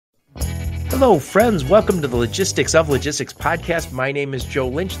Hello, friends. Welcome to the Logistics of Logistics podcast. My name is Joe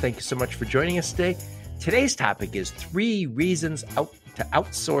Lynch. Thank you so much for joining us today. Today's topic is 3 reasons to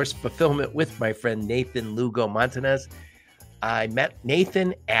outsource fulfillment with my friend Nathan Lugo-Montanez. I met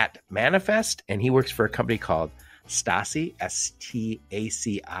Nathan at Manifest, and he works for a company called STACI,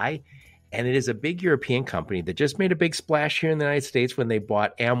 S-T-A-C-I, and it is a big European company that just made a big splash here in the United States when they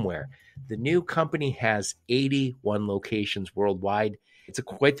bought Amware. The new company has 81 locations worldwide. It's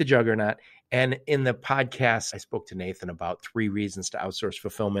quite the juggernaut. And in the podcast, I spoke to Nathan about 3 reasons to outsource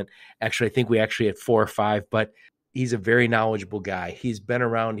fulfillment. Actually, I think we actually had 4 or 5, but he's a very knowledgeable guy. He's been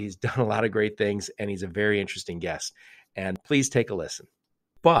around, he's done a lot of great things, and he's a very interesting guest. And please take a listen.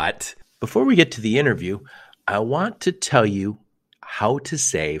 But before we get to the interview, I want to tell you how to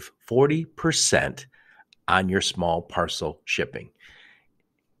save 40% on your small parcel shipping.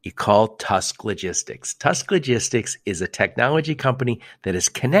 You call Tusk Logistics. Tusk Logistics is a technology company that has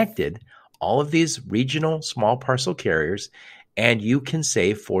connected all of these regional small parcel carriers, and you can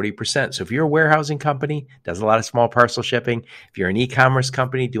save 40%. So if you're a warehousing company, does a lot of small parcel shipping, if you're an e-commerce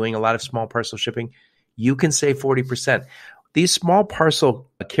company doing a lot of small parcel shipping, you can save 40%. These small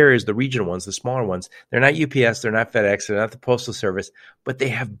parcel carriers, the regional ones, the smaller ones, they're not UPS, they're not FedEx, they're not the Postal Service, but they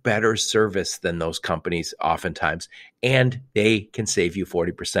have better service than those companies oftentimes, and they can save you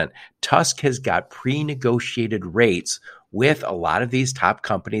 40%. Tusk has got pre-negotiated rates with a lot of these top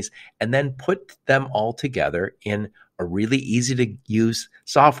companies and then put them all together in a really easy-to-use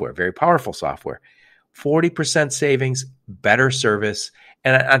software, very powerful software. 40% savings, better service.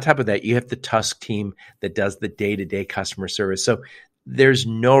 And on top of that, you have the Tusk team that does the day-to-day customer service. So there's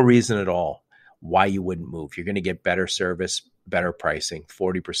no reason at all why you wouldn't move. You're going to get better service, better pricing,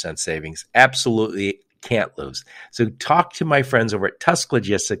 40% savings. Absolutely can't lose. So talk to my friends over at Tusk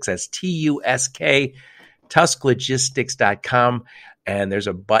Logistics. That's Tusk, tusklogistics.com. And there's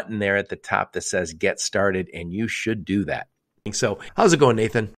a button there at the top that says Get Started, and you should do that. So how's it going,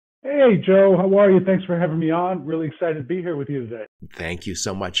 Nathan? Hey, Joe. How are you? Thanks for having me on. Really excited to be here with you today. Thank you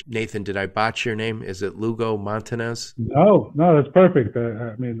so much. Nathan, did I botch your name? Is it Lugo-Montanez? No, that's perfect.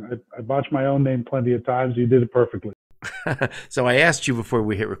 I botched my own name plenty of times. You did it perfectly. So I asked you before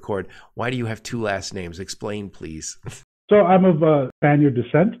we hit record, why do you have 2 last names? Explain, please. So I'm of Spaniard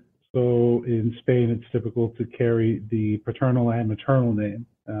descent. So in Spain, it's typical to carry the paternal and maternal name.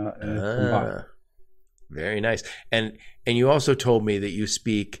 Very nice. And you also told me that you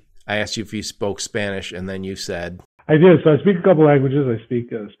speak, I asked you if you spoke Spanish, and then you said... I did. So I speak a couple languages. I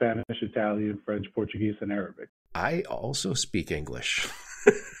speak Spanish, Italian, French, Portuguese, and Arabic. I also speak English.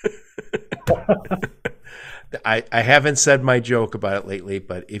 I haven't said my joke about it lately,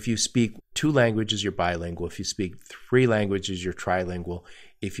 but if you speak 2 languages, you're bilingual. If you speak 3 languages, you're trilingual.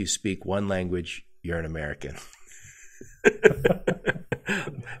 If you speak 1 language, you're an American.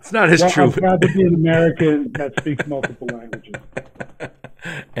 It's not as true. I'm proud to be an American that speaks multiple languages.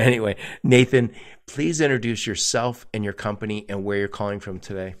 Anyway, Nathan, please introduce yourself and your company and where you're calling from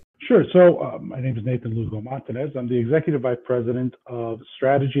today. Sure. So my name is Nathan Lugo-Montanez. I'm the Executive Vice President of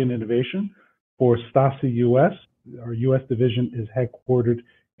Strategy and Innovation for STACI-US. Our U.S. division is headquartered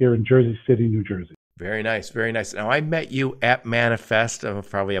here in Jersey City, New Jersey. Very nice. Very nice. Now, I met you at Manifest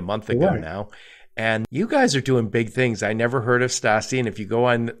probably a month ago now. And you guys are doing big things. I never heard of STACI. And if you go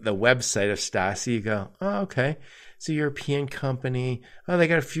on the website of STACI, you go, oh, okay. It's a European company. Oh, they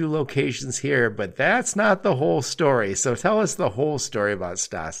got a few locations here, but that's not the whole story. So tell us the whole story about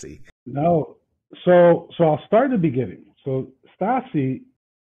STACI. No. So I'll start at the beginning. So STACI,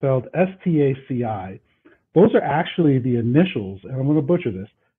 spelled S-T-A-C-I, those are actually the initials, and I'm going to butcher this,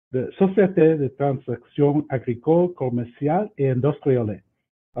 the Société de Transaction Agricole, Commerciale et Industrielle.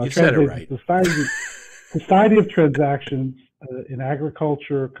 You said it right. Society of Transactions in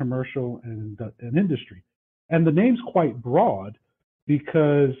Agriculture, Commercial, and Industry. And the name's quite broad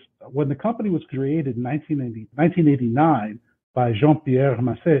because when the company was created in 1989 by Jean-Pierre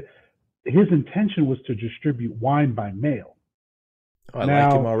Masset, his intention was to distribute wine by mail. Oh, I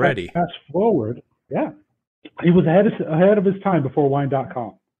like him already. Fast forward, he was ahead of his time before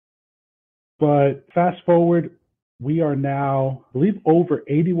wine.com. But fast forward, we are now, I believe, over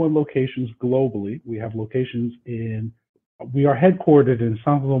 81 locations globally. We have locations we are headquartered in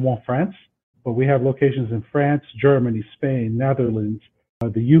Saint-Laurent, France, but we have locations in France, Germany, Spain, Netherlands,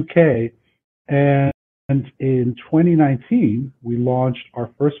 the UK. And in 2019, we launched our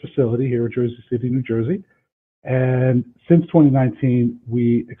first facility here in Jersey City, New Jersey. And since 2019,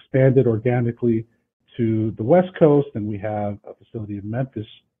 we expanded organically to the West Coast, and we have a facility in Memphis,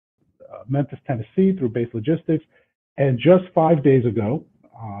 Tennessee through Base Logistics. And just 5 days ago,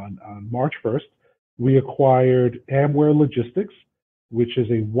 on March 1st, we acquired Amware Logistics, which is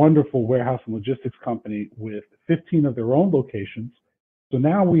a wonderful warehouse and logistics company with 15 of their own locations. So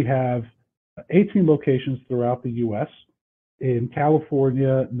now we have 18 locations throughout the U.S. in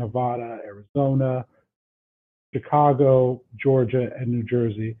California, Nevada, Arizona, Chicago, Georgia, and New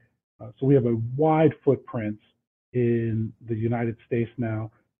Jersey. So we have a wide footprint in the United States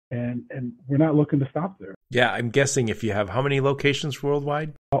now, and we're not looking to stop there. Yeah, I'm guessing if you have how many locations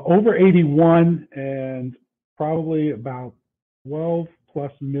worldwide? Over 81 and probably about 12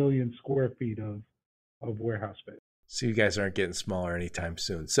 plus million square feet of warehouse space. So you guys aren't getting smaller anytime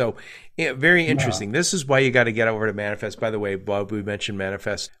soon. So very interesting. No. This is why you got to get over to Manifest. By the way, Bob, we mentioned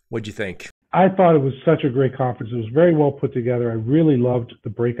Manifest. What'd you think? I thought it was such a great conference. It was very well put together. I really loved the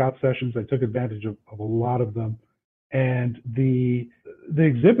breakout sessions. I took advantage of a lot of them. And the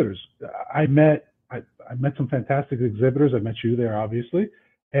exhibitors, I met some fantastic exhibitors. I met you there, obviously,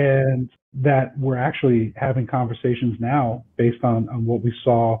 and that we're actually having conversations now based on what we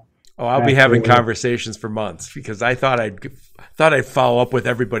saw. Oh, I'll be having conversations for months because I thought I'd follow up with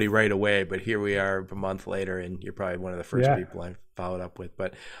everybody right away, but here we are a month later, and you're probably one of the first people I followed up with.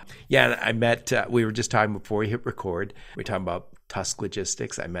 But yeah, I met. We were just talking before we hit record. We were talking about Tusk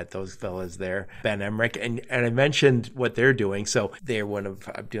Logistics. I met those fellas there, Ben Emmerich, and I mentioned what they're doing. So they're one of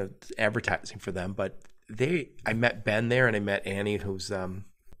advertising for them, but I met Ben there, and I met Annie, who's one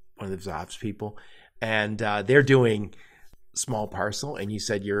of those ops people, and they're doing small parcel, and you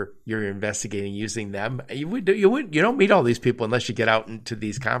said you're investigating using them. You don't meet all these people unless you get out into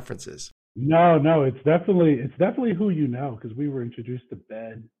these conferences. No, it's definitely who you know, because we were introduced to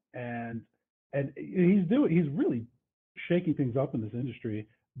Ben, and he's really shaking things up in this industry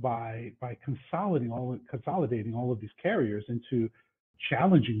by consolidating all of these carriers into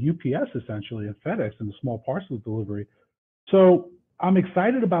challenging UPS essentially and FedEx in the small parcel delivery. So I'm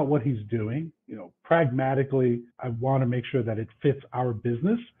excited about what he's doing. Pragmatically, I want to make sure that it fits our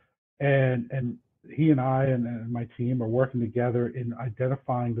business, and he and I and my team are working together in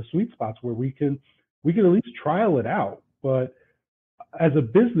identifying the sweet spots where we can at least trial it out. But as a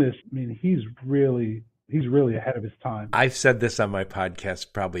business, I mean, he's really ahead of his time. I've said this on my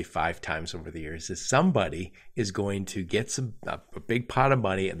podcast probably 5 times over the years, is somebody is going to get a big pot of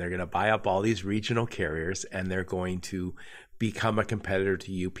money, and they're going to buy up all these regional carriers, and they're going to become a competitor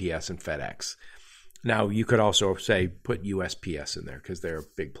to UPS and FedEx. Now, you could also say put USPS in there because they're a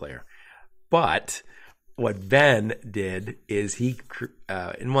big player. But what Ben did is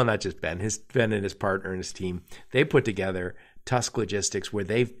not just Ben and his partner and his team, they put together Tusk Logistics, where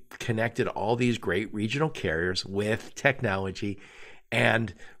they've connected all these great regional carriers with technology,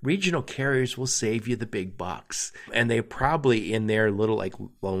 and regional carriers will save you the big bucks. And they probably, in their little, like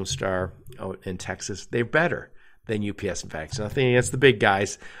Lone Star in Texas, they're better than UPS and FedEx. Nothing against the big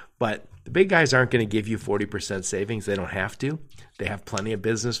guys, but the big guys aren't going to give you 40% savings. They don't have to. They have plenty of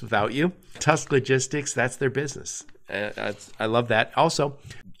business without you. Tusk Logistics, that's their business. I love that. Also,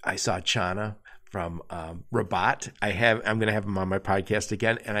 I saw Chana from Rabat. I'm going to have him on my podcast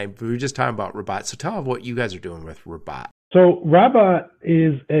again, and we were just talking about Rabat. So tell them what you guys are doing with Rabat. So Rabat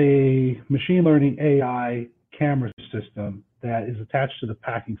is a machine learning AI camera system that is attached to the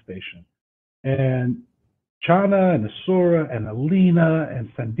packing station. And Chana and Asura and Alina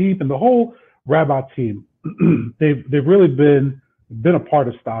and Sandeep and the whole Rabat team, they've really been a part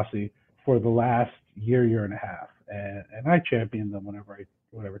of STACI for the last year and a half. And I champion them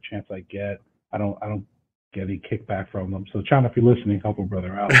whatever chance I get. I don't get any kickback from them. So Chana, if you're listening, help a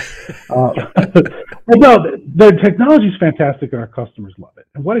brother out. Well, no, the technology is fantastic, and our customers love it.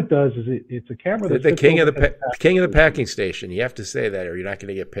 And what it does is it's a camera that's the king of the packing station. You have to say that, or you're not going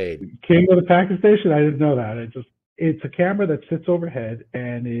to get paid. King of the packing station. I didn't know that. It's a camera that sits overhead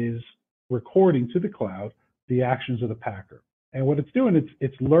and is recording to the cloud the actions of the packer. And what it's doing,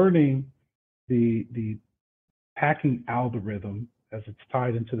 it's learning the packing algorithm as it's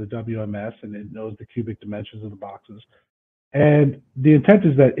tied into the WMS, and it knows the cubic dimensions of the boxes. And the intent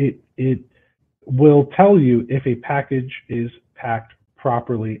is that it will tell you if a package is packed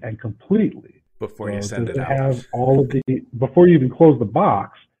properly and completely before you send it out. Before you even close the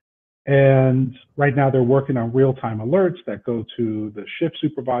box. And right now they're working on real-time alerts that go to the shift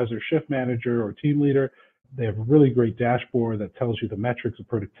supervisor, shift manager, or team leader. They have a really great dashboard that tells you the metrics of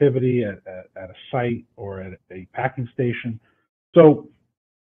productivity at a site or at a packing station. So,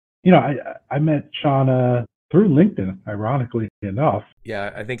 I met Chana through LinkedIn, ironically enough.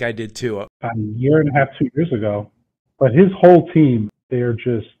 Yeah, I think I did too. About a year and a half, 2 years ago. But his whole team, they're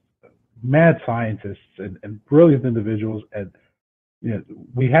just mad scientists and brilliant individuals. And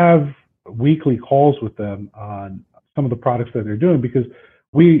we have weekly calls with them on some of the products that they're doing, because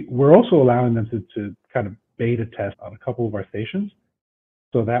we're also allowing them to kind of beta test on a couple of our stations.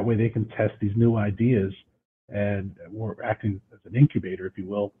 So that way they can test these new ideas, and we're acting as an incubator, if you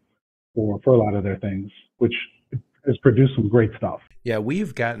will, for a lot of their things, which has produced some great stuff. Yeah,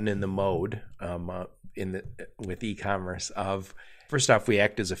 we've gotten in the mode with e-commerce of, first off, we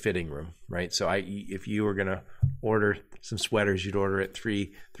act as a fitting room, right? So if you were going to order some sweaters, you'd order it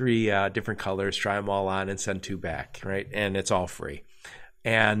three different colors, try them all on, and send 2 back, right? And it's all free.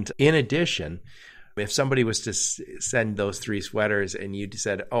 And in addition, if somebody was to send those 3 sweaters and you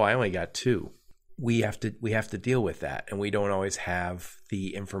said, "Oh, I only got 2," we have to deal with that, and we don't always have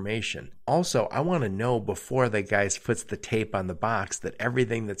the information. Also, I want to know before the guy puts the tape on the box that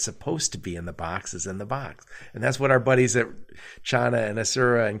everything that's supposed to be in the box is in the box. And that's what our buddies at Chana and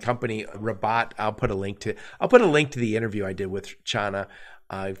Asura and company, Rabat, I'll put a link to the interview I did with Chana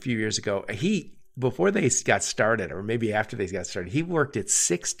a few years ago. Before they got started, or maybe after they got started, he worked at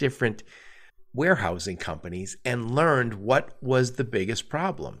 6 different warehousing companies and learned what was the biggest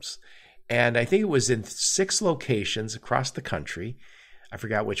problems. And I think it was in 6 locations across the country. I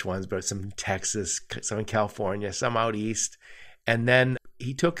forgot which ones, but some in Texas, some in California, some out east. And then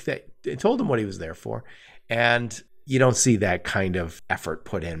he took that and told them what he was there for. And you don't see that kind of effort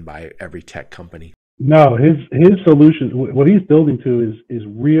put in by every tech company. No, his solution, what he's building to is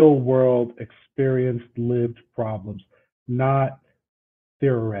real world experienced, lived problems, not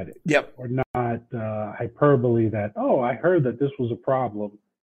theoretic. Yep. Or not hyperbole that, oh, I heard that this was a problem.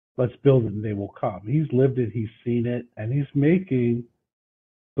 Let's build it and they will come. He's lived it, he's seen it, and he's making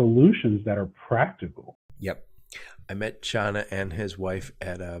solutions that are practical. Yep. I met Chana and his wife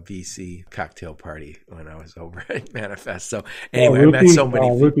at a VC cocktail party when I was over at Manifest. So anyway, I met so many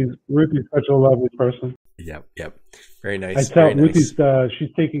people. Ruthie's such a lovely person. Yep. Very nice. I tell Ruthie's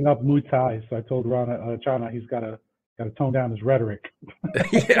she's taking up Muay Thai, so I told Chana he's got to tone down his rhetoric.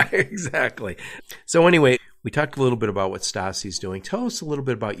 Yeah, exactly. So anyway, we talked a little bit about what STACI's doing. Tell us a little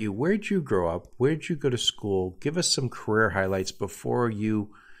bit about you. Where'd you grow up? Where'd you go to school? Give us some career highlights before you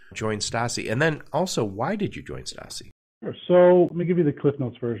joined STACI. And then also, why did you join STACI? Sure. So let me give you the Cliff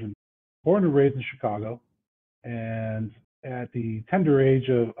Notes version. Born and raised in Chicago, and at the tender age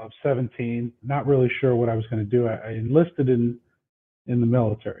of 17, not really sure what I was going to do. I enlisted in the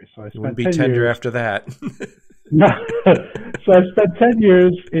military. So I spent 10 years. Wouldn't be tender after that. No. So I spent 10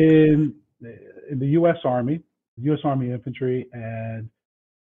 years in the U.S. Army Infantry, and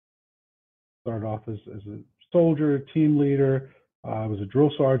started off as a soldier, team leader. I was a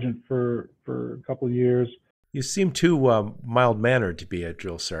drill sergeant for a couple of years. You seem too mild-mannered to be a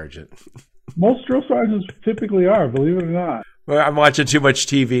drill sergeant. Most drill sergeants typically are, believe it or not. Well, I'm watching too much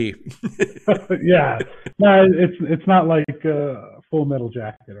TV. Yeah. No, it's not like Full Metal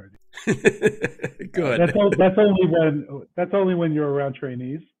Jacket or anything. Good. That's only when you're around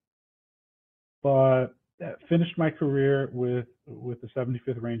trainees. But finished my career with the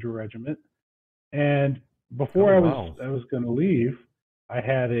 75th Ranger Regiment, and before I was going to leave, I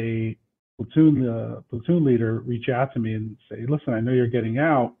had a platoon leader reach out to me and say, "Listen, I know you're getting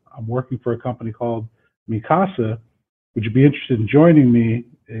out. I'm working for a company called Mikasa. Would you be interested in joining me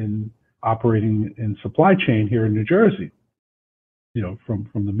in operating in supply chain here in New Jersey?" You know, from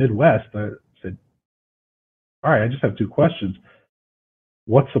the Midwest. I said, "All right, I just have 2 questions.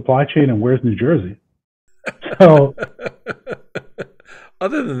 What's supply chain and where's New Jersey?" So,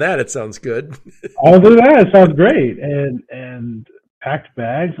 other than that, it sounds good. Other than that, it sounds great. And packed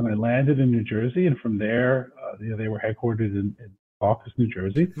bags, and I landed in New Jersey. And from there, they were headquartered in Caucus, New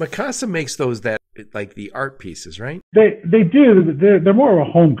Jersey. Mikasa makes those that like the art pieces, right? They do. They're more of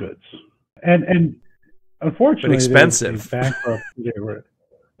a home goods, and unfortunately, but expensive. They bankrupt.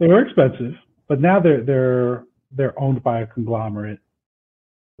 They were expensive, but now they're owned by a conglomerate,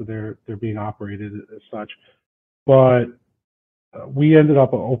 so they're being operated as such. But we ended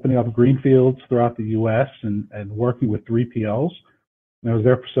up opening up greenfields throughout the U.S. and working with 3PLs. And I was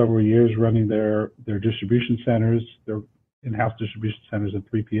there for several years running their distribution centers, their in-house distribution centers and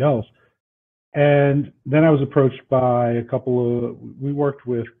 3PLs. And then I was approached by we worked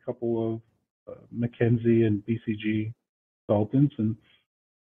with a couple of McKinsey and BCG consultants, and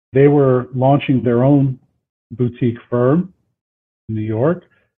they were launching their own boutique firm in New York.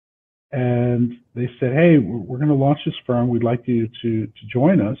 And they said, "Hey, we're going to launch this firm. We'd like you to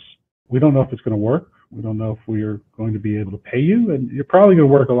join us. We don't know if it's going to work. We don't know if we're going to be able to pay you, and you're probably going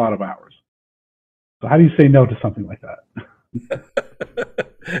to work a lot of hours. So how do you say no to something like that?"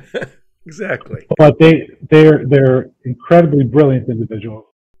 Exactly. But they're incredibly brilliant individuals.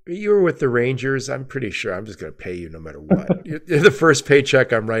 You were with the Rangers. I'm pretty sure I'm just going to pay you no matter what. You're the first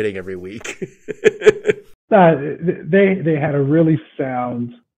paycheck I'm writing every week. They had a really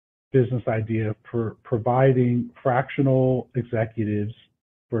sound business idea for providing fractional executives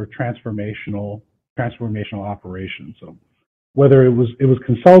for transformational operations. So whether it was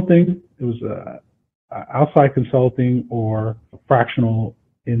consulting, it was outside consulting or fractional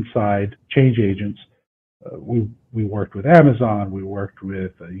inside change agents. We worked with Amazon, we worked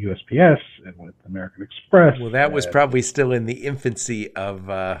with USPS and with American Express. Well, that was probably still in the infancy of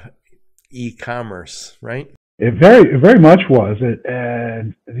e-commerce, right? It very much was.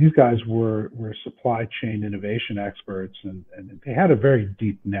 And these guys were supply chain innovation experts, and they had a very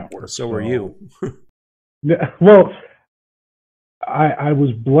deep network. So were you. Well, I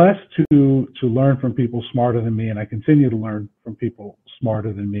was blessed to learn from people smarter than me, and I continue to learn from people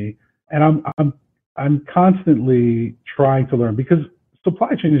smarter than me. And I'm constantly trying to learn, because supply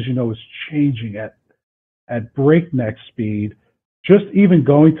chain, as you know, is changing at breakneck speed. Just even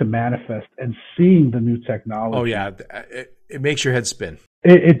going to Manifest and seeing the new technology. Oh yeah, it makes your head spin.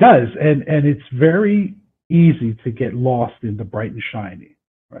 It does, and it's very easy to get lost in the bright and shiny,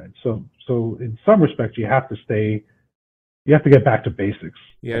 right? So in some respects, you have to get back to basics.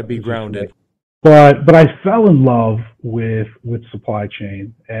 You got to be grounded. But I fell in love with supply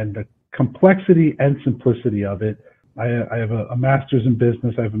chain and the complexity and simplicity of it. I have a master's in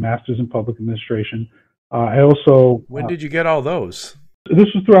business. I have a master's in public administration. I also... When did you get all those?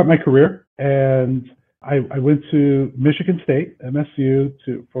 This was throughout my career, and I went to Michigan State, MSU,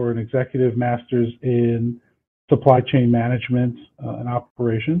 for an executive master's in supply chain management and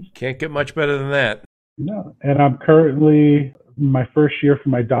operations. Can't get much better than that. No, and I'm currently in my first year for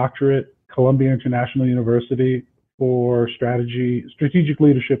my doctorate, Columbia International University, for strategic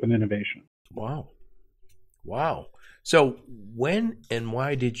leadership and innovation. Wow. So when and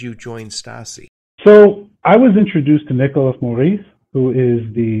why did you join STACI? So I was introduced to Nicolas Maurice, who is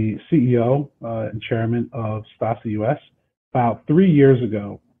the CEO and chairman of STACI-US, about 3 years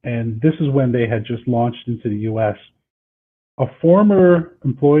ago. And this is when they had just launched into the US. A former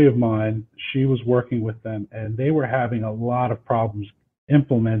employee of mine, she was working with them, and they were having a lot of problems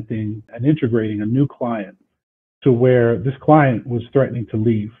implementing and integrating a new client, to where this client was threatening to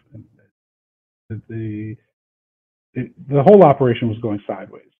leave. The whole operation was going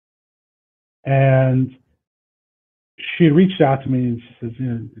sideways. And she had reached out to me and she says,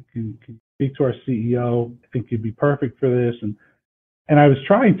 can you speak to our CEO? I think you'd be perfect for this. And I was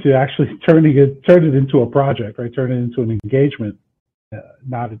trying to actually turn it into a project, right? Turn it into an engagement,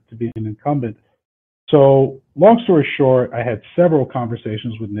 not to be an incumbent. So long story short, I had several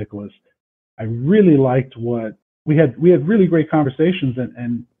conversations with Nicholas. I really liked what we had really great conversations.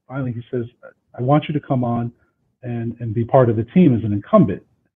 And finally he says, I want you to come on and be part of the team as an incumbent.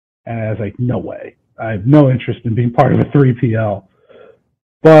 And I was like, no way. I have no interest in being part of a 3PL.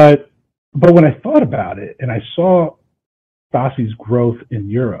 But when I thought about it and I saw STACI's growth in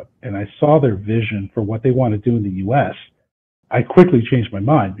Europe and I saw their vision for what they want to do in the US, I quickly changed my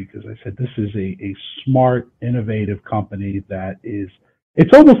mind, because I said, this is a smart, innovative company that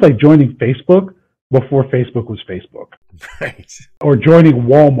it's almost like joining Facebook before Facebook was Facebook. Right. Or joining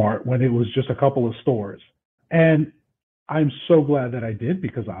Walmart when it was just a couple of stores. And I'm so glad that I did,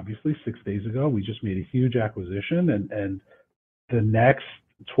 because obviously 6 days ago, we just made a huge acquisition, and the next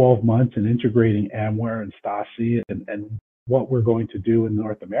 12 months in integrating Amware and STACI and what we're going to do in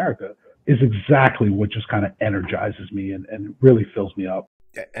North America is exactly what just kind of energizes me and really fills me up.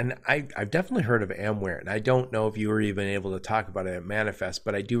 And I've definitely heard of Amware, and I don't know if you were even able to talk about it at Manifest,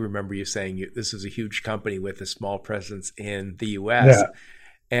 but I do remember you saying this is a huge company with a small presence in the US. Yeah.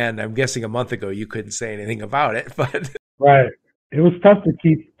 And I'm guessing a month ago you couldn't say anything about it, but... Right. It was tough to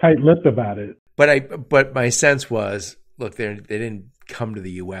keep tight-lipped about it. But my sense was, look, they didn't come to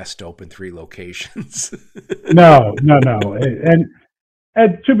the U.S. to open 3 locations. No.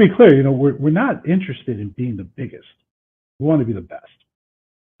 And to be clear, we're not interested in being the biggest. We want to be the best.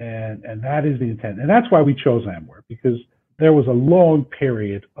 And that is the intent. And that's why we chose Amware, because there was a long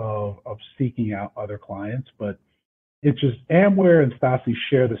period of seeking out other clients, but it's just Amware and STACI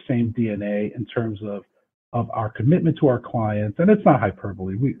share the same DNA in terms of our commitment to our clients, and it's not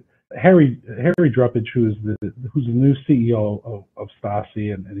hyperbole. Harry Druppage, who's the new CEO of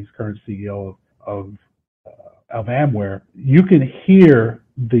STACI and he's current CEO of Amware, you can hear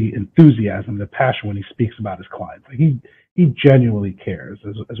the enthusiasm, the passion when he speaks about his clients. Like he genuinely cares,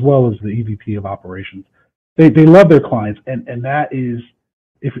 as well as the EVP of operations. They love their clients, and that is,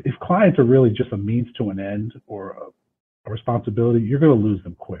 if clients are really just a means to an end or a responsibility, you're going to lose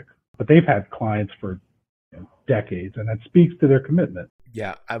them quick. But they've had clients for decades, and that speaks to their commitment.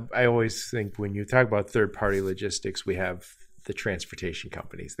 Yeah, I always think when you talk about third-party logistics, we have the transportation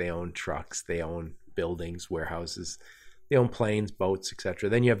companies. They own trucks, they own buildings, warehouses. They own planes, boats, etc.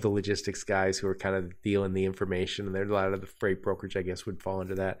 Then you have the logistics guys who are kind of dealing the information, and there's a lot of the freight brokerage, I guess, would fall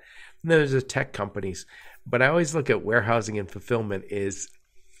into that. And then there's the tech companies. But I always look at warehousing and fulfillment is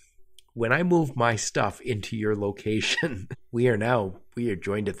when I move my stuff into your location, we are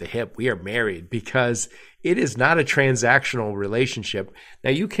joined at the hip. We are married because it is not a transactional relationship.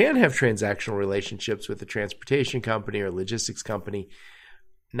 Now, you can have transactional relationships with a transportation company or logistics company,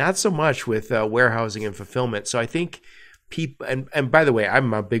 not so much with warehousing and fulfillment. So I think people, and by the way,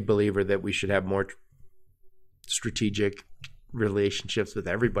 I'm a big believer that we should have more strategic relationships with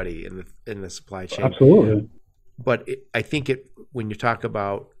everybody in the supply chain. Absolutely. But I think when you talk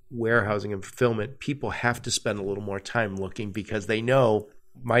about warehousing and fulfillment, people have to spend a little more time looking because they know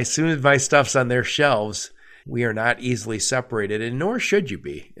as soon as my stuff's on their shelves, we are not easily separated, and nor should you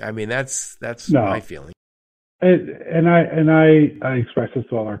be. I mean, that's my feeling. And I express this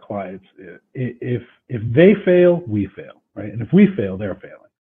to all our clients. If they fail, we fail, right? And if we fail, they're failing.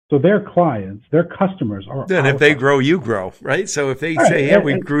 So their clients, their customers are. Then if they grow, you grow, right? So if they say, "Yeah,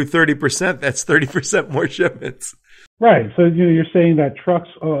 we grew 30%," that's 30% more shipments. Right. So you're saying that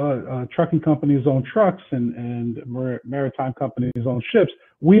trucking companies own trucks and maritime companies own ships.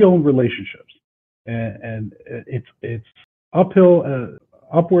 We own relationships, and it's uphill,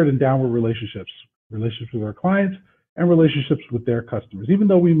 upward and downward relationships with our clients and relationships with their customers. Even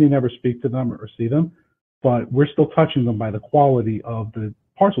though we may never speak to them or see them, but we're still touching them by the quality of the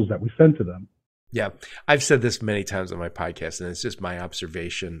parcels that we send to them. Yeah, I've said this many times on my podcast, and it's just my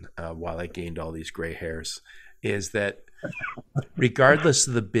observation while I gained all these gray hairs, is that regardless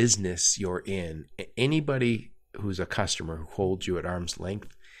of the business you're in, anybody who's a customer who holds you at arm's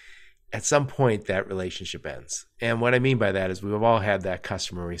length, at some point that relationship ends. And what I mean by that is we've all had that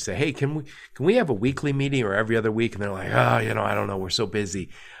customer where we say, "Hey, can we have a weekly meeting or every other week?" And they're like, "Oh, I don't know, we're so busy.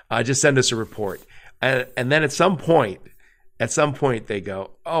 Just send us a report." And then at some point they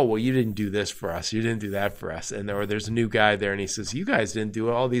go, "Oh, well, you didn't do this for us. You didn't do that for us." Or there's a new guy there and he says, "You guys didn't do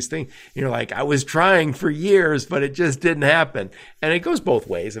all these things." And you're like, "I was trying for years, but it just didn't happen." And it goes both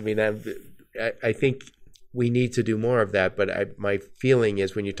ways. I mean, I think we need to do more of that. But my feeling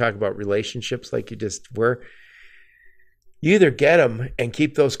is when you talk about relationships like you just were, you either get them and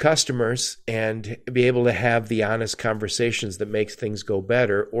keep those customers and be able to have the honest conversations that makes things go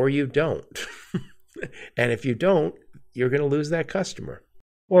better, or you don't. And if you don't, you're going to lose that customer.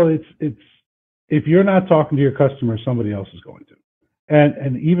 Well, it's if you're not talking to your customer, somebody else is going to.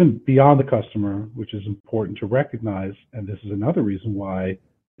 And even beyond the customer, which is important to recognize, and this is another reason why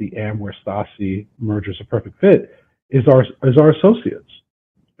the Amware-STACI merger is a perfect fit, is our associates.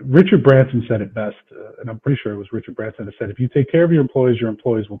 Richard Branson said it best, and I'm pretty sure it was Richard Branson that said, "If you take care of your employees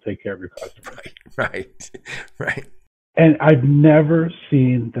will take care of your customers." Right. And I've never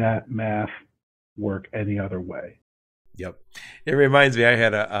seen that math work any other way. Yep. It reminds me, I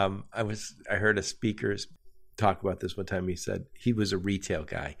had I heard a speaker talk about this one time. He said he was a retail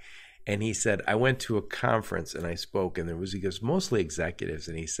guy. And he said, I went to a conference and I spoke, and he goes, mostly executives.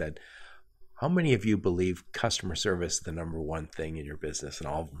 And he said, "How many of you believe customer service is the number one thing in your business?" And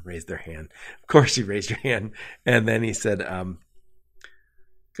all of them raised their hand. Of course, you raised your hand. And then he said,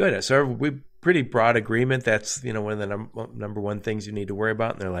 "Good. So we pretty broad agreement. That's, one of the number one things you need to worry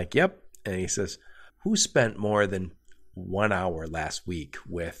about." And they're like, "Yep." And he says, "Who spent more than 1 hour last week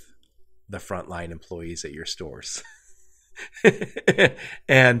with the frontline employees at your stores?"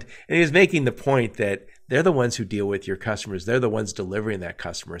 and he was making the point that they're the ones who deal with your customers. They're the ones delivering that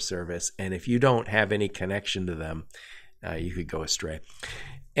customer service. And if you don't have any connection to them, you could go astray.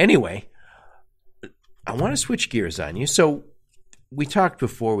 Anyway, I want to switch gears on you. So we talked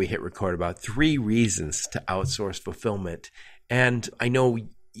before we hit record about 3 reasons to outsource fulfillment. And I know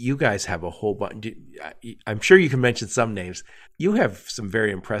you guys have a whole bunch. I'm sure you can mention some names. You have some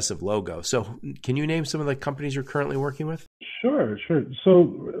very impressive logos. So can you name some of the companies you're currently working with? Sure.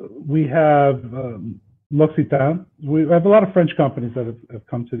 So we have L'Occitane. We have a lot of French companies that have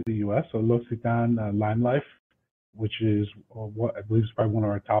come to the U.S. So L'Occitane, Lime Life, which is what I believe is probably one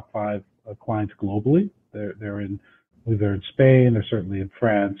of our top 5 clients globally. They're in Spain. They're certainly in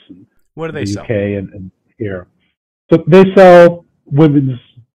France. And what do they sell? UK and here. So they sell women's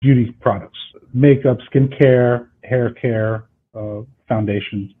beauty products, makeup, skincare, hair care,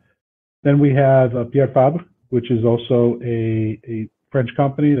 foundations. Then we have Pierre Fabre, which is also a French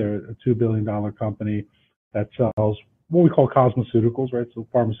company. They're a $2 billion company that sells what we call cosmeceuticals, right? So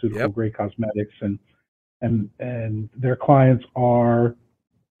pharmaceutical grade cosmetics, and their clients are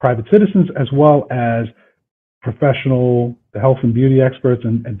private citizens as well as professional health and beauty experts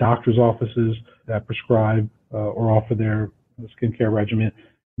and doctors' offices that prescribe or offer their skincare regimen.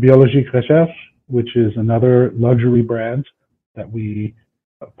 Biologique Recherche, which is another luxury brand that we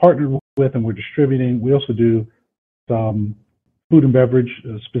partnered with and we're distributing. We also do some food and beverage,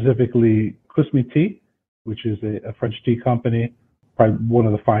 specifically Christmas Tea, which is a French tea company, probably one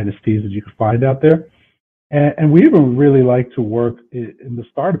of the finest teas that you could find out there. And we even really like to work in the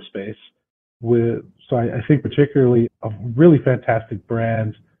startup space with, so I think particularly a really fantastic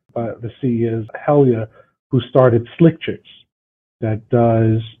brand, the CEO is Helia, who started Slick Chicks, that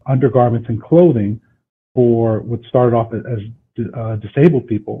does undergarments and clothing for what started off as disabled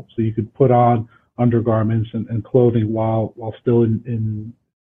people. So you could put on undergarments and clothing while still in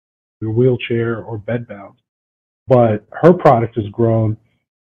your wheelchair or bedbound. But her product has grown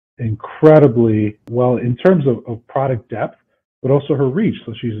incredibly well in terms of product depth, but also her reach.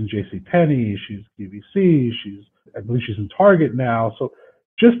 So she's in JCPenney, she's QVC, I believe she's in Target now. So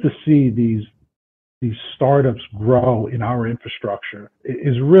just to see these startups grow in our infrastructure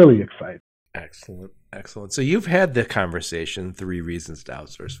is really exciting. Excellent. Excellent. So you've had the conversation, 3 reasons to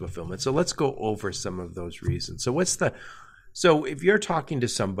outsource fulfillment. So let's go over some of those reasons. So if you're talking to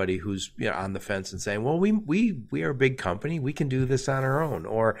somebody who's on the fence and saying, well, we are a big company, we can do this on our own,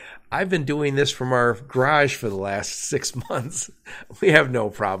 or I've been doing this from our garage for the last 6 months, we have no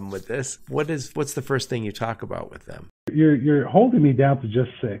problem with this. What's the first thing you talk about with them? You're holding me down to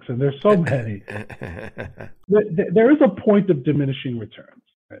just 6, and there's so many. There is a point of diminishing returns.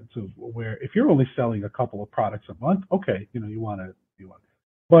 Right? So where if you're only selling a couple of products a month, okay, you want.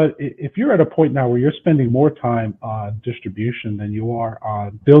 But if you're at a point now where you're spending more time on distribution than you are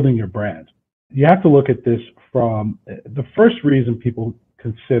on building your brand, you have to look at this from the first reason people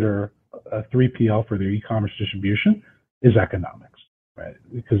consider a 3PL for their e-commerce distribution is economics, right?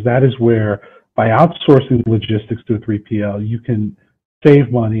 Because that is where by outsourcing logistics to a 3PL, you can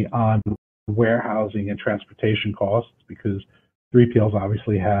save money on warehousing and transportation costs because 3PLs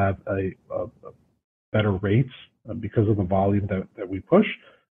obviously have a better rates because of the volume that we push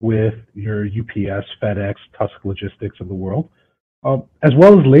with your UPS, FedEx, Tusk Logistics of the world, as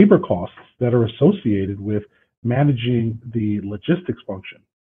well as labor costs that are associated with managing the logistics function.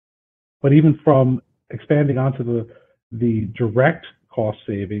 But even from expanding onto the direct cost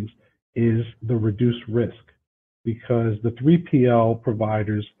savings is the reduced risk, because the 3PL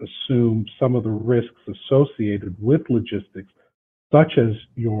providers assume some of the risks associated with logistics, such as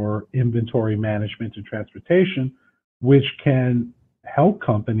your inventory management and transportation, which can help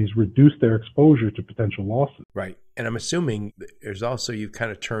companies reduce their exposure to potential losses. Right. And I'm assuming there's also, you've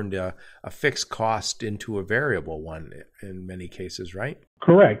kind of turned a fixed cost into a variable one in many cases, right?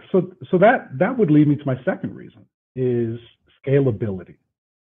 Correct. So that would lead me to my second reason is scalability.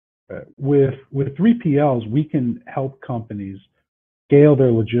 With 3PLs, we can help companies scale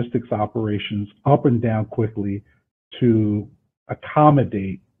their logistics operations up and down quickly to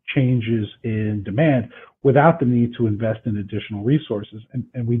accommodate changes in demand without the need to invest in additional resources.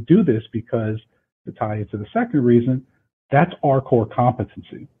 And we do this because, to tie into the second reason, that's our core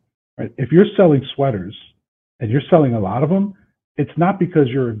competency. Right? If you're selling sweaters and you're selling a lot of them, it's not because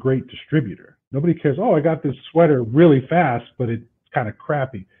you're a great distributor. Nobody cares, oh, I got this sweater really fast, but it's kind of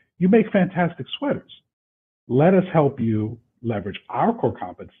crappy. You make fantastic sweaters. Let us help you leverage our core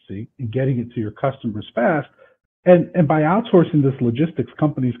competency in getting it to your customers fast. And by outsourcing this logistics,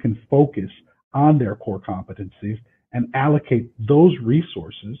 companies can focus on their core competencies and allocate those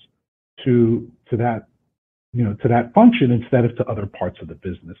resources to that function instead of to other parts of the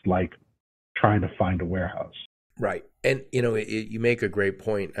business, like trying to find a warehouse. Right. And you make a great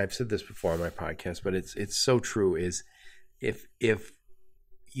point. I've said this before on my podcast, but it's so true, is if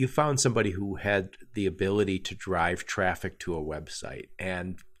you found somebody who had the ability to drive traffic to a website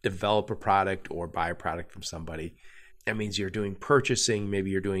and develop a product or buy a product from somebody, that means you're doing purchasing,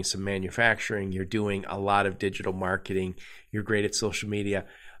 maybe you're doing some manufacturing, you're doing a lot of digital marketing, you're great at social media.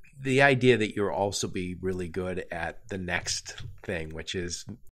 The idea that you'll also be really good at the next thing, which is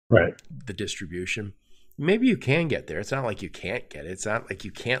right, the distribution. Maybe you can get there. It's not like you can't get it. It's not like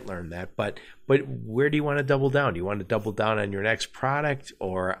you can't learn that. But where do you want to double down? Do you want to double down on your next product,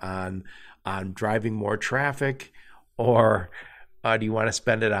 or on driving more traffic, or do you want to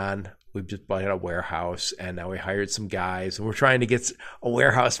spend it on, we've just bought a warehouse and now we hired some guys and we're trying to get a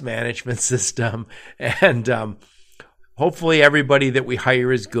warehouse management system, and hopefully everybody that we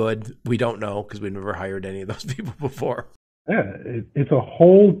hire is good. We don't know because we've never hired any of those people before. Yeah, it's a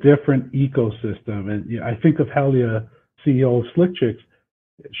whole different ecosystem. And I think of Helia, CEO of Slick Chicks.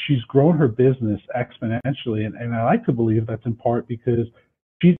 She's grown her business exponentially. And I like to believe that's in part because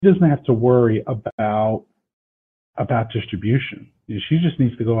she doesn't have to worry about distribution. She just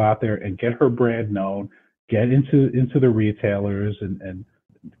needs to go out there and get her brand known, get into the retailers and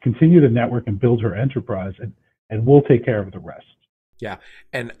continue to network and build her enterprise, and we'll take care of the rest. Yeah.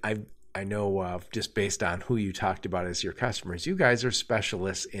 And I know just based on who you talked about as your customers, you guys are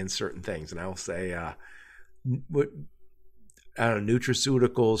specialists in certain things. And I will say,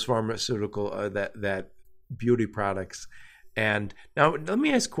 nutraceuticals, pharmaceutical, that beauty products. And now let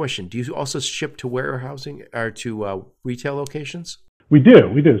me ask a question. Do you also ship to warehousing or to retail locations? We do.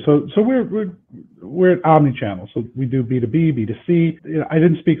 So we're an omni-channel. So we do B2B, B2C. I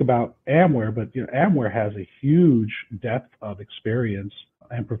didn't speak about Amware, but Amware has a huge depth of experience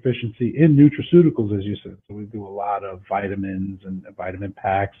and proficiency in nutraceuticals, as you said. So we do a lot of vitamins and vitamin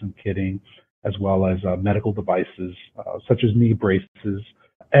packs and kitting, as well as medical devices such as knee braces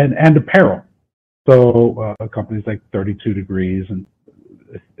and apparel. So companies like 32 Degrees and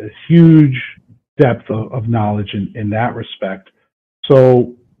a huge depth of knowledge in that respect.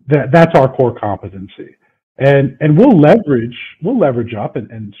 So that's our core competency, and we'll leverage up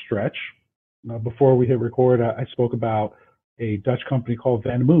and stretch. Before we hit record, I spoke about a Dutch company called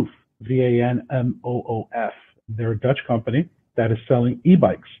Van Moof, VANMOOF. They're a Dutch company that is selling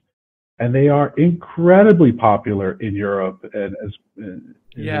e-bikes, and they are incredibly popular in Europe and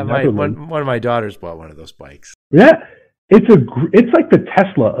one of my daughters bought one of those bikes. Yeah, it's like the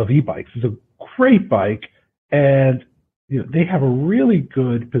Tesla of e-bikes. It's a great bike, and they have a really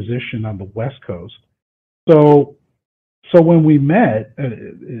good position on the West Coast. So when we met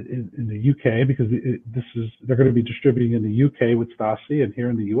in the UK, because they're going to be distributing in the UK with STACI and here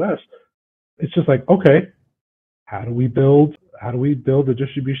in the US, it's just like, okay, how do we build a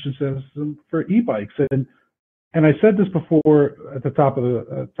distribution system for e-bikes? And I said this before at the top of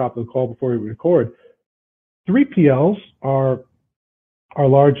the call before we record. 3PLs are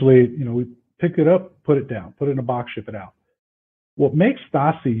largely, we pick it up, put it down, put it in a box, ship it out. What makes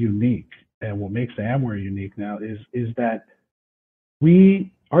STACI unique and what makes Amware unique now is that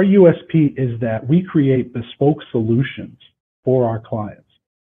our USP is that we create bespoke solutions for our clients.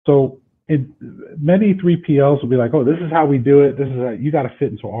 So many 3PLs will be like, oh, this is how we do it. This is how you got to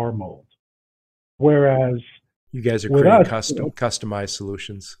fit into our mold. Whereas you guys are creating customized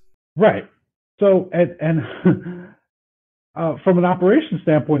solutions. Right. So, and from an operations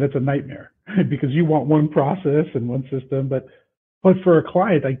standpoint, it's a nightmare because you want one process and one system, but for a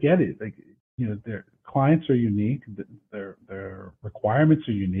client, I get it. Like, their clients are unique, their requirements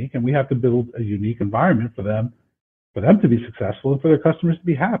are unique, and we have to build a unique environment for them to be successful and for their customers to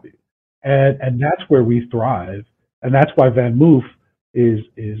be happy. And that's where we thrive, and that's why Van Moof is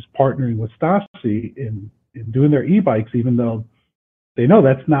partnering with STACI in doing their e-bikes, even though they know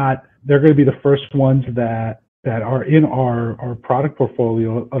they're going to be the first ones that are in our product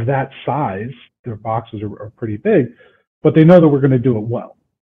portfolio of that size. Their boxes are pretty big, but they know that we're going to do it well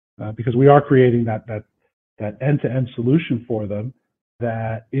because we are creating that end-to-end solution for them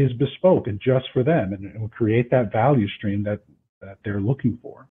that is bespoke and just for them, and will create that value stream that they're looking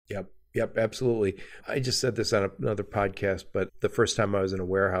for. Yep, absolutely. I just said this on another podcast, but the first time I was in a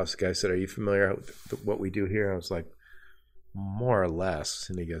warehouse, the guy said, "Are you familiar with what we do here?" I was like, "More or less."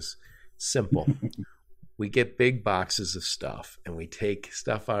 And he goes, "Simple. We get big boxes of stuff, and we take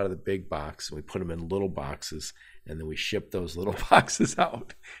stuff out of the big box, and we put them in little boxes, and then we ship those little boxes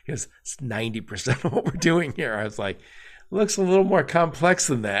out." He goes, "It's 90% of what we're doing here." I was like, "Looks a little more complex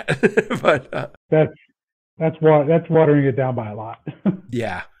than that." But that's watering it down by a lot.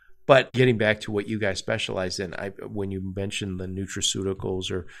 Yeah. But getting back to what you guys specialize in, when you mentioned the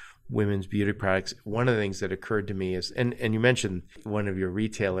nutraceuticals or women's beauty products, one of the things that occurred to me is, and you mentioned one of your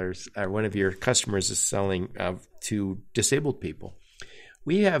retailers or one of your customers is selling to disabled people.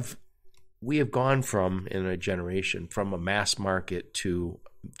 We have gone from, in a generation, from a mass market to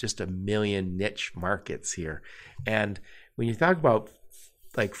just a million niche markets here. And when you talk about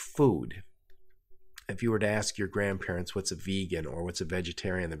like food, if you were to ask your grandparents what's a vegan or what's a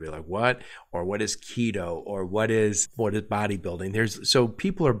vegetarian, they'd be like, what? Or what is keto? Or what is bodybuilding? So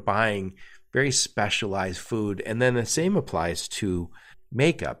people are buying very specialized food. And then the same applies to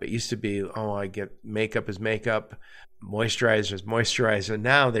makeup. It used to be, I get makeup is makeup, moisturizer is moisturizer.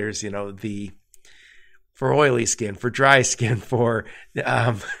 Now there's, for oily skin, for dry skin, for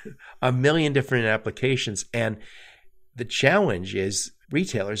a million different applications. And the challenge is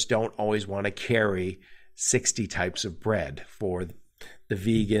retailers don't always want to carry 60 types of bread for the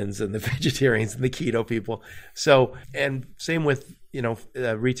vegans and the vegetarians and the keto people. So, and same with,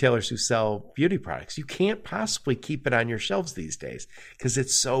 retailers who sell beauty products. You can't possibly keep it on your shelves these days because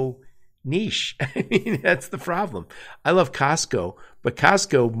it's so niche. I mean, that's the problem. I love Costco, but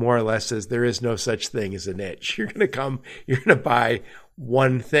Costco more or less says there is no such thing as a niche. You're going to buy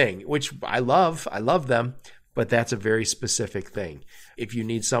one thing, which I love. I love them. but that's a very specific thing. If you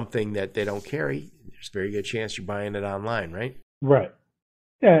need something that they don't carry, there's a very good chance you're buying it online, right? Right.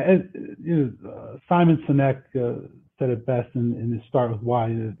 Yeah. And, Simon Sinek said it best in his Start With Why.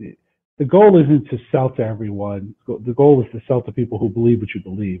 The goal isn't to sell to everyone. The goal is to sell to people who believe what you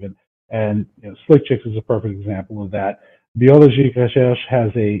believe. And Slick Chicks is a perfect example of that. Biologie Recherche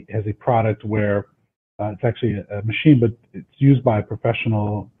has a product where it's actually a machine, but it's used by a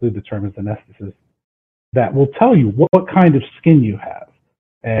professional, I believe the term is anesthetist, that will tell you what kind of skin you have,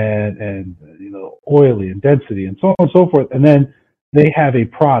 and oily and density and so on and so forth. And then they have a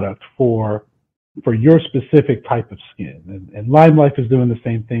product for your specific type of skin. And Lime Life is doing the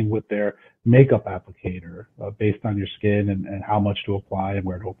same thing with their makeup applicator based on your skin and how much to apply and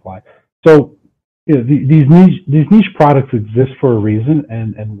where to apply. So these niche products exist for a reason,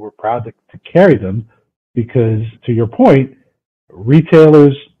 and we're proud to carry them because, to your point,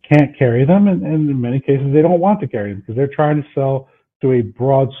 retailers can't carry them, and in many cases they don't want to carry them because they're trying to sell to a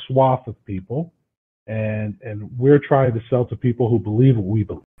broad swath of people, and we're trying to sell to people who believe what we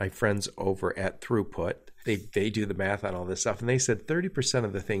believe. My friends over at Throughput, they do the math on all this stuff, and they said 30%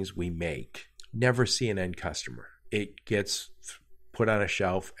 of the things we make never see an end customer. It gets put on a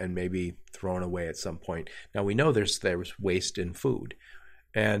shelf and maybe thrown away at some point. Now we know there's waste in food,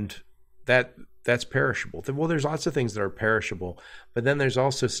 and that's perishable. Well, there's lots of things that are perishable, but then there's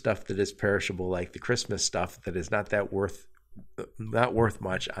also stuff that is perishable, like the Christmas stuff that is not worth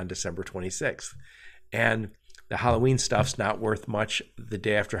much on December 26th. And the Halloween stuff's not worth much the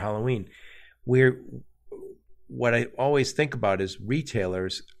day after Halloween. What I always think about is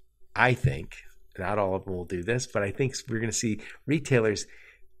retailers, I think, not all of them will do this, but I think we're going to see retailers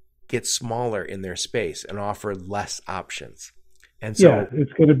get smaller in their space and offer less options. And so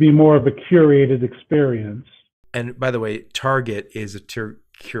it's going to be more of a curated experience. And by the way, Target is a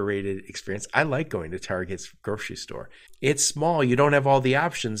curated experience. I like going to Target's grocery store. It's small. You don't have all the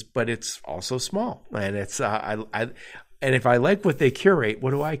options, but it's also small. And it's and if I like what they curate,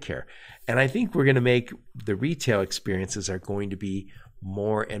 what do I care? And I think we're going to make the retail experiences are going to be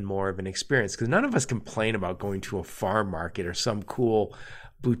more and more of an experience, because none of us complain about going to a farm market or some cool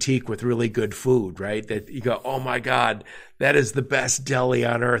boutique with really good food, right? That you go, oh my God, that is the best deli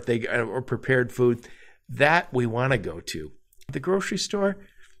on earth, or prepared food. That we want to go to. The grocery store,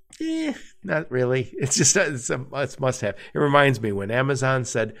 not really. It's just it's must have. It reminds me when Amazon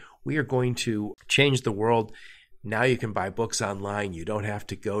said, we are going to change the world. Now you can buy books online. You don't have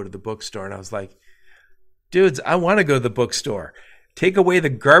to go to the bookstore. And I was like, dudes, I want to go to the bookstore. Take away the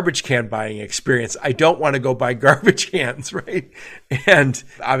garbage can buying experience. I don't want to go buy garbage cans, right? And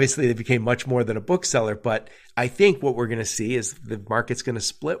obviously they became much more than a bookseller, but I think what we're going to see is the market's going to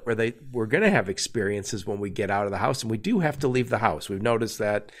split where we're going to have experiences when we get out of the house, and we do have to leave the house. We've noticed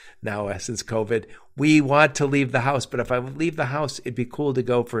that now since COVID. We want to leave the house, but if I leave the house, it'd be cool to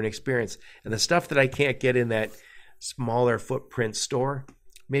go for an experience. And the stuff that I can't get in that smaller footprint store,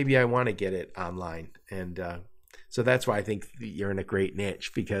 maybe I want to get it online. And so that's why I think you're in a great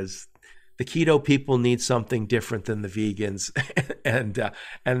niche, because the keto people need something different than the vegans.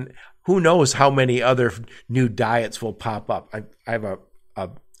 and who knows how many other new diets will pop up. I have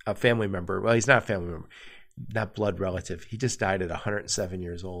a family member. Well, he's not a family member, not blood relative. He just died at 107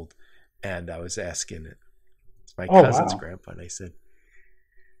 years old. And I was asking it. It's my cousin's grandpa. And I said,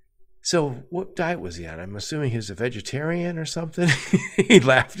 so what diet was he on? I'm assuming he was a vegetarian or something. He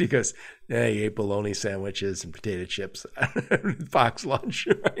laughed. He goes, he ate bologna sandwiches and potato chips box lunch,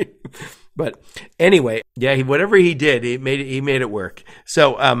 right? But anyway, whatever he did, he made it work.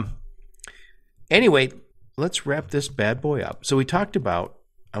 So anyway, let's wrap this bad boy up. So we talked about,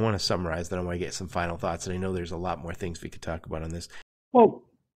 I want to summarize, then I want to get some final thoughts, and I know there's a lot more things we could talk about on this. Well,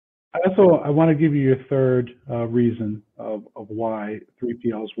 I want to give you your third reason of why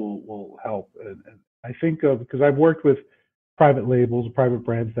 3PLs will help. And I think because I've worked with private labels, private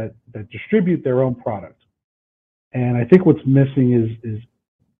brands that distribute their own product. And I think what's missing is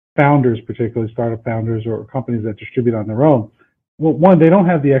founders, particularly startup founders or companies that distribute on their own. Well, one, they don't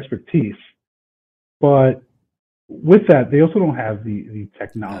have the expertise, but with that, they also don't have the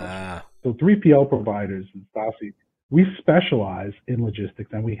technology. So 3PL providers and STACI, we specialize in logistics,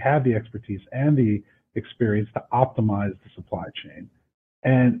 and we have the expertise and the experience to optimize the supply chain.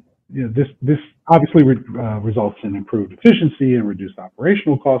 And this obviously results in improved efficiency and reduced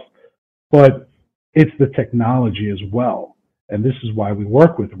operational costs, but it's the technology as well. And this is why we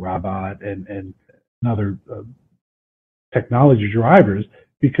work with Rabat and other technology drivers,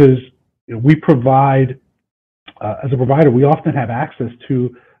 because we provide, as a provider, we often have access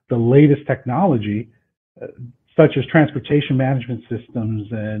to the latest technology such as transportation management systems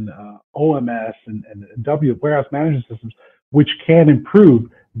and OMS and warehouse management systems, which can improve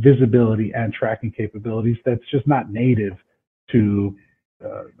visibility and tracking capabilities that's just not native to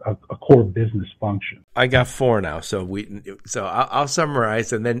a core business function. I got 4 now, so I'll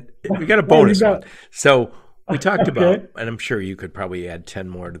summarize, and then we got a bonus one. So we talked about, and I'm sure you could probably add 10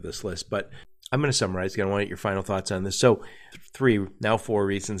 more to this list, but I'm going to summarize. I want your final thoughts on this. So 4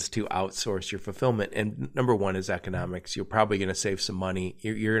 reasons to outsource your fulfillment. And number 1 is economics. You're probably going to save some money.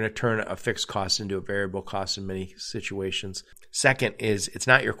 You're going to turn a fixed cost into a variable cost in many situations. Second is it's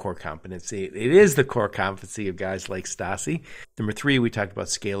not your core competency. It is the core competency of guys like STACI. Number 3, we talked about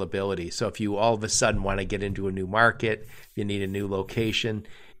scalability. So if you all of a sudden want to get into a new market, you need a new location,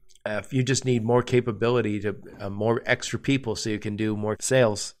 if you just need more capability to more extra people so you can do more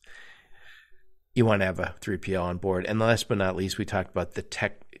sales, you want to have a 3PL on board. And last but not least, we talked about the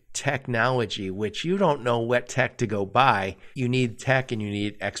technology, which you don't know what tech to go buy. You need tech and you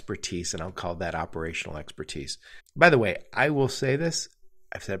need expertise, and I'll call that operational expertise. By the way, I will say this,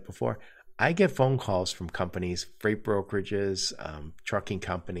 I've said it before, I get phone calls from companies, freight brokerages, trucking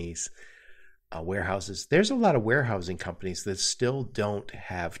companies, warehouses. There's a lot of warehousing companies that still don't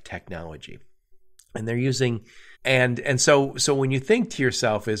have technology. And they're using, and so when you think to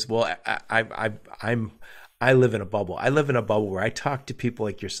yourself is, well, I live in a bubble. I live in a bubble where I talk to people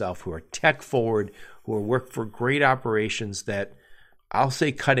like yourself who are tech forward, who work for great operations that I'll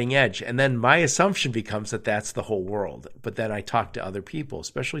say cutting edge. And then my assumption becomes that that's the whole world. But then I talk to other people,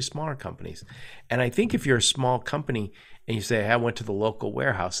 especially smaller companies. And I think if you're a small company and you say, hey, I went to the local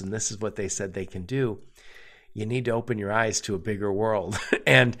warehouse and this is what they said they can do, you need to open your eyes to a bigger world.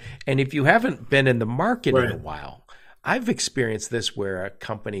 and if you haven't been in the market in a while, I've experienced this where a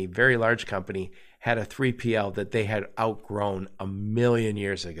company, very large company, had a 3PL that they had outgrown 1,000,000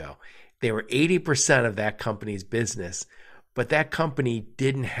 years ago. They were 80% of that company's business, but that company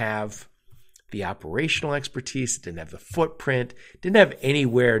didn't have the operational expertise, didn't have the footprint, didn't have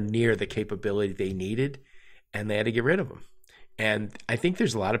anywhere near the capability they needed, and they had to get rid of them. And I think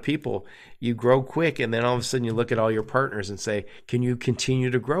there's a lot of people, you grow quick and then all of a sudden you look at all your partners and say, can you continue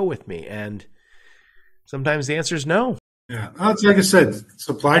to grow with me? And sometimes the answer is no. Yeah, it's like I said,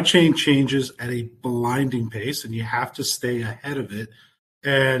 supply chain changes at a blinding pace and you have to stay ahead of it.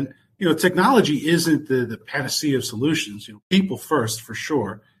 And, technology isn't the panacea of solutions, people first for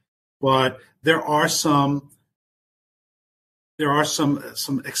sure, but there are some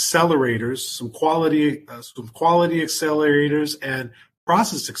accelerators, some quality accelerators and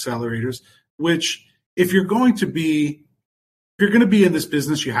process accelerators, which if you're going to be in this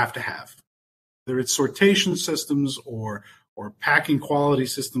business, you have to have, whether it's sortation systems or packing quality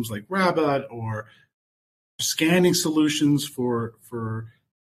systems like Rabbit or scanning solutions for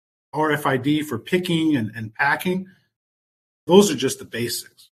RFID for picking and packing. Those are just the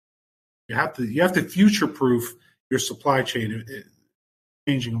basics. You have to future-proof your supply chain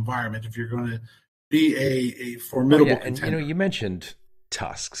changing environment if you're going to be a formidable contender. And you mentioned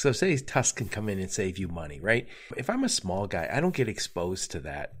Tusk. So say Tusk can come in and save you money, right? If I'm a small guy, I don't get exposed to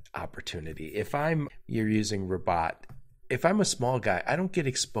that opportunity. If you're using Rabat, if I'm a small guy, I don't get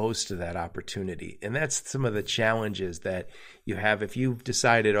exposed to that opportunity. And that's some of the challenges that you have. If you've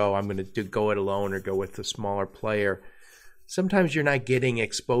decided, I'm going to go it alone or go with a smaller player, sometimes you're not getting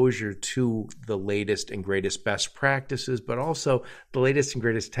exposure to the latest and greatest best practices, but also the latest and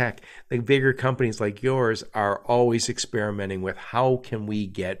greatest tech. The bigger companies like yours are always experimenting with how can we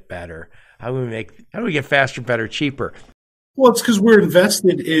get better? How do we get faster, better, cheaper? Well, it's because we're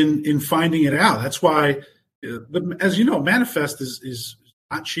invested in finding it out. That's why, as you know, Manifest is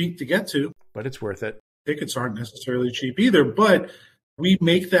not cheap to get to. But it's worth it. Tickets aren't necessarily cheap either, but we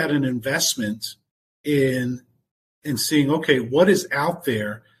make that an investment in seeing, okay, what is out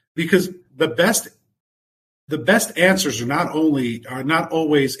there? Because the best answers are not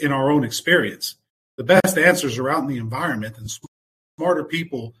always in our own experience. The best answers are out in the environment, and smarter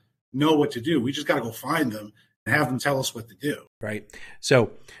people know what to do. We just got to go find them and have them tell us what to do. Right.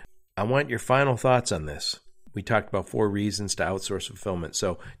 So I want your final thoughts on this. We talked about 4 reasons to outsource fulfillment.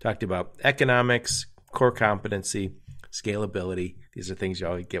 So talked about economics, core competency, scalability. These are things you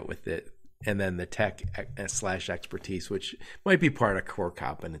always get with it. And then the tech / expertise, which might be part of core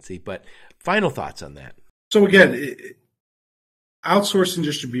competency. But final thoughts on that. So again, outsourcing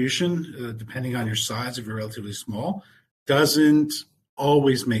distribution, depending on your size, if you're relatively small, doesn't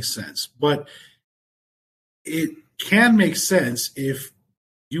always make sense. But it can make sense if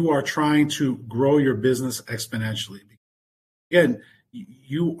you are trying to grow your business exponentially. Again,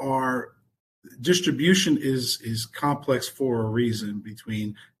 distribution is complex for a reason,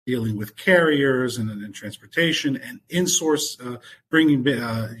 between dealing with carriers and transportation and in-source, bringing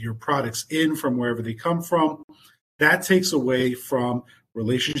your products in from wherever they come from. That takes away from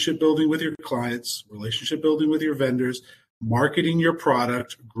relationship building with your clients, relationship building with your vendors, marketing your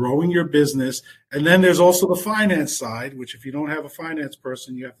product, growing your business. And then there's also the finance side, which if you don't have a finance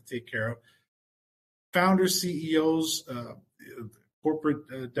person, you have to take care of. Founders, CEOs,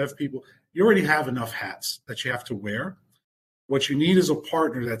 corporate dev people, you already have enough hats that you have to wear. What you need is a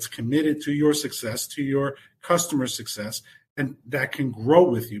partner that's committed to your success, to your customer success, and that can grow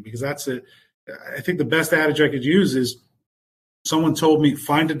with you. Because I think the best adage I could use is someone told me,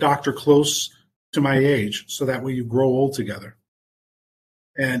 find a doctor close to my age so that way you grow old together.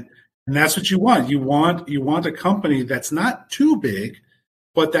 And that's what you want. You want a company that's not too big,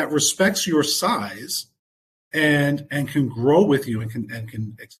 but that respects your size and can grow with you and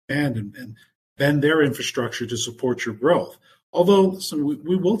can expand and bend their infrastructure to support your growth. Although listen,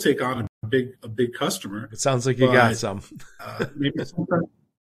 we will take on a big customer. It sounds like you got some. Maybe sometimes.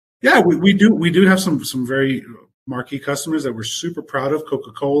 Yeah, we do have some very marquee customers that we're super proud of.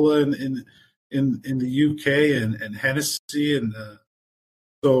 Coca-Cola in the UK and Hennessy, and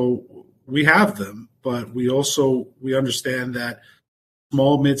so we have them, but we understand that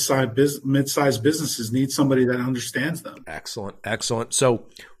small mid-sized businesses need somebody that understands them. Excellent. So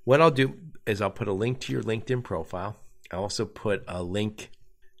what I'll do is I'll put a link to your LinkedIn profile. I'll also put a link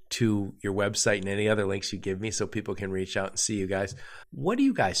to your website and any other links you give me so people can reach out and see you guys. What do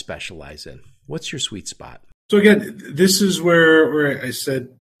you guys specialize in? What's your sweet spot? So again, this is where I said at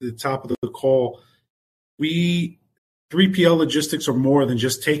the top of the call, 3PL logistics are more than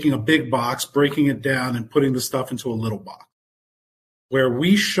just taking a big box, breaking it down, and putting the stuff into a little box. Where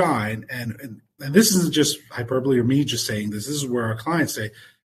we shine, and this isn't just hyperbole or me just saying this is where our clients say,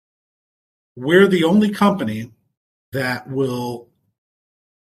 we're the only company that will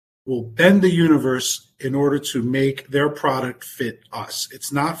bend the universe in order to make their product fit us.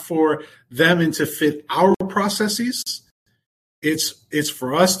 It's not for them to fit our processes. It's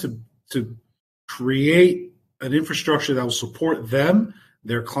for us to create an infrastructure that will support them,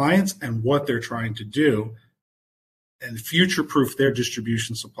 their clients, and what they're trying to do, and future-proof their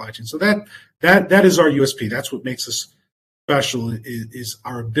distribution supply chain. So that is our USP. That's what makes us special, is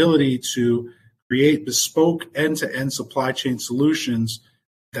our ability to create bespoke end-to-end supply chain solutions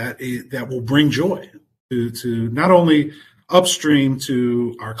that will bring joy to not only upstream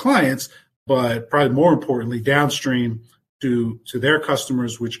to our clients, but probably more importantly, downstream to their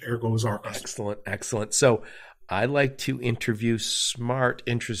customers, which ergo is our customers. Excellent. So I like to interview smart,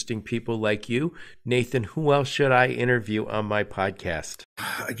 interesting people like you. Nathan, who else should I interview on my podcast?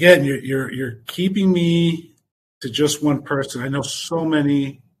 Again, you're keeping me to just one person. I know so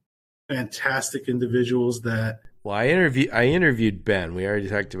many fantastic individuals that. Well, I interviewed Ben. We already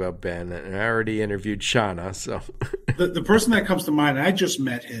talked about Ben, and I already interviewed Shauna. So the person that comes to mind, and I just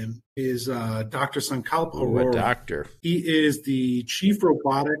met him, is Dr. Sankalp Arora. A doctor. He is the chief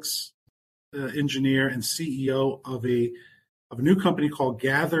robotics engineer and CEO of a new company called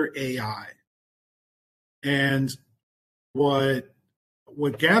Gather AI. And what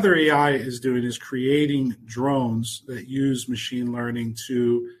Gather AI is doing is creating drones that use machine learning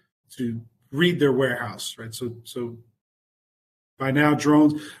to read their warehouse, right? So by now,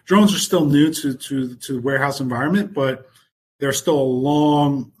 drones are still new to the warehouse environment, but there's still a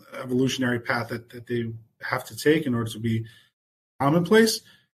long evolutionary path that they have to take in order to be commonplace.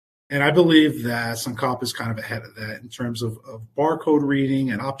 And I believe that Sankalp is kind of ahead of that in terms of barcode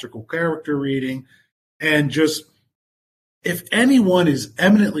reading and optical character reading. And just, if anyone is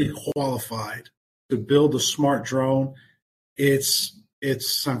eminently qualified to build a smart drone, it's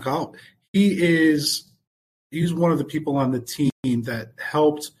Sankalp. He's one of the people on the team that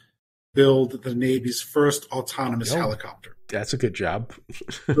helped build the Navy's first autonomous helicopter. That's a good job.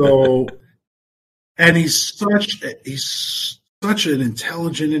 So, and he's such an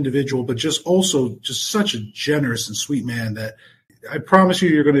intelligent individual, but just such a generous and sweet man that I promise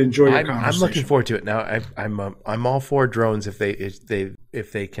you're going to enjoy your conversation. I'm looking forward to it. Now, I'm all for drones if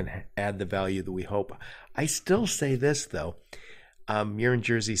they can add the value that we hope. I still say this though. You're in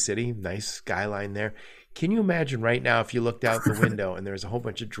Jersey City, nice skyline there. Can you imagine right now if you looked out the window and there's a whole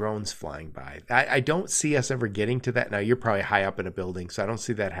bunch of drones flying by? I don't see us ever getting to that. Now, you're probably high up in a building, so I don't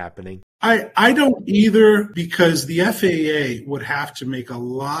see that happening. I don't either, because the FAA would have to make a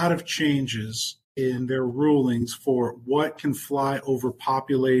lot of changes in their rulings for what can fly over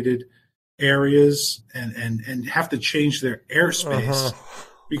populated areas and have to change their airspace.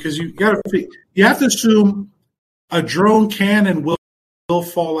 Because you have to assume a drone can and will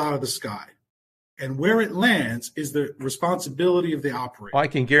fall out of the sky. And where it lands is the responsibility of the operator. Well, I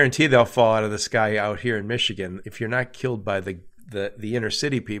can guarantee they'll fall out of the sky out here in Michigan. If you're not killed by the inner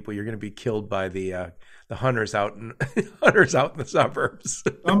city people, you're going to be killed by the hunters out in the suburbs.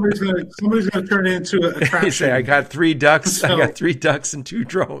 Somebody's going to turn it into a attraction. They say, I got 3 ducks. I got 3 ducks and 2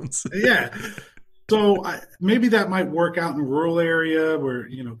 drones. Yeah. So maybe that might work out in a rural area where,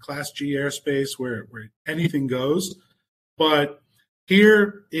 Class G airspace where anything goes. But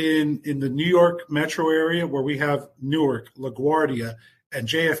here in the New York metro area where we have Newark, LaGuardia, and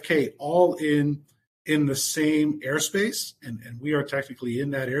JFK all in the same airspace, and we are technically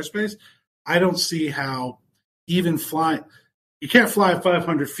in that airspace, I don't see how even flying – you can't fly at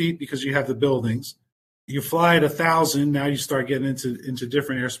 500 feet because you have the buildings. You fly at 1,000, now you start getting into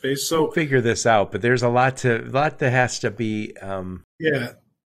different airspace. So we'll figure this out, but there's a lot that has to be yeah.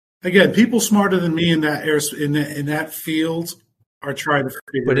 Again, people smarter than me in that in that field are trying to figure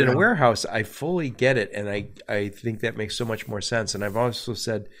it out. But in a warehouse, I fully get it, and I think that makes so much more sense. And I've also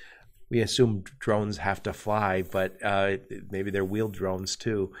said we assume drones have to fly, but maybe they're wheeled drones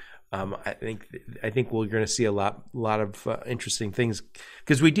too. I think we're going to see a lot of interesting things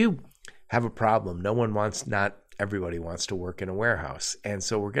because we do have a problem. Not everybody wants to work in a warehouse, and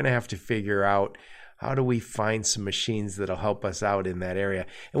so we're going to have to figure out how do we find some machines that'll help us out in that area.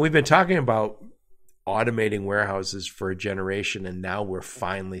 And we've been talking about automating warehouses for a generation, and now we're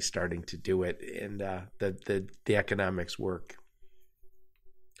finally starting to do it, and the economics work.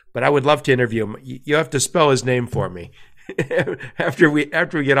 But I would love to interview him. You have to spell his name for me after we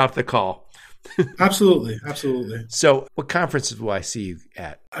get off the call. Absolutely. So what conferences will I see you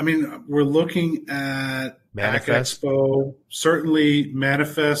at? I mean, we're looking at Manifest Expo, certainly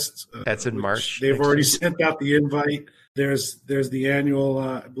Manifest. That's in March. They've already sent out the invite. There's the annual,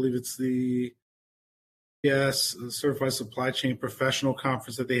 I believe it's the Certified Supply Chain Professional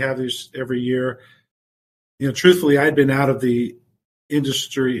Conference that they have every year. Truthfully, I'd been out of the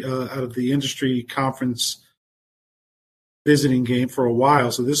industry conference visiting game for a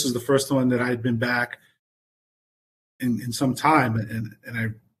while. So this is the first one that I'd been back in some time. And I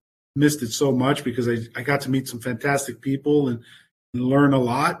missed it so much because I got to meet some fantastic people and learn a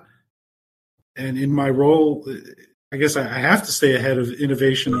lot. And in my role, I guess I have to stay ahead of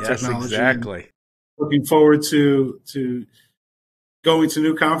innovation and technology. Exactly. Looking forward to going to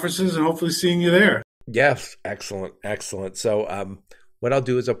new conferences and hopefully seeing you there. Yes. Excellent. So, what I'll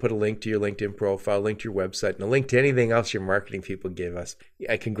do is I'll put a link to your LinkedIn profile, a link to your website, and a link to anything else your marketing people give us.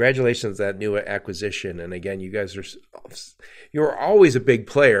 Congratulations on that new acquisition. And again, you're always a big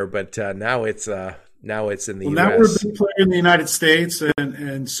player, but now it's in the US. Now we're a big player in the United States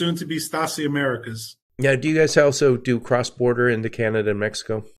and soon to be STACI Americas. Now, do you guys also do cross-border into Canada and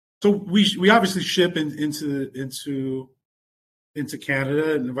Mexico? So we obviously ship into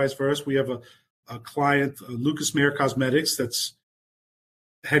Canada and vice versa. We have a client, Lucas Mayer Cosmetics, that's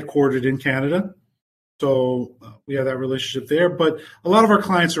headquartered in Canada. So we have that relationship there. But a lot of our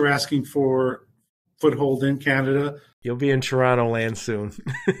clients are asking for foothold in Canada. You'll be in Toronto land soon.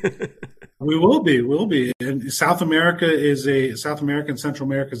 We will be. And South America and Central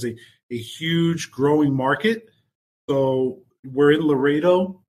America is a huge growing market. So we're in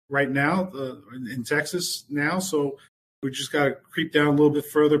Laredo right now, in Texas now. So we just got to creep down a little bit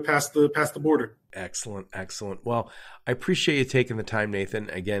further past the border. Excellent. Well, I appreciate you taking the time, Nathan.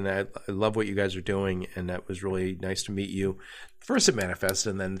 Again, I love what you guys are doing, and that was really nice to meet you, first at Manifest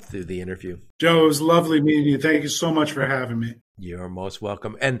and then through the interview. Joe, it was lovely meeting you. Thank you so much for having me. You're most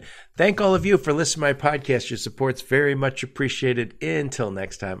welcome. And thank all of you for listening to my podcast. Your support's very much appreciated. Until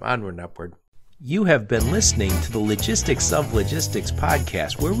next time, onward and upward. You have been listening to the Logistics of Logistics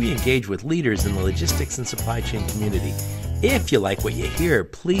podcast, where we engage with leaders in the logistics and supply chain community. If you like what you hear,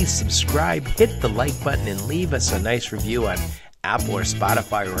 please subscribe, hit the like button, and leave us a nice review on Apple or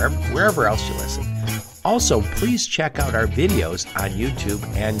Spotify or wherever else you listen. Also, please check out our videos on YouTube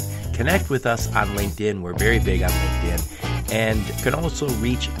and connect with us on LinkedIn. We're very big on LinkedIn. And you can also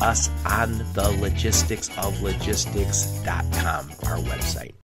reach us on the logisticsoflogistics.com, our website.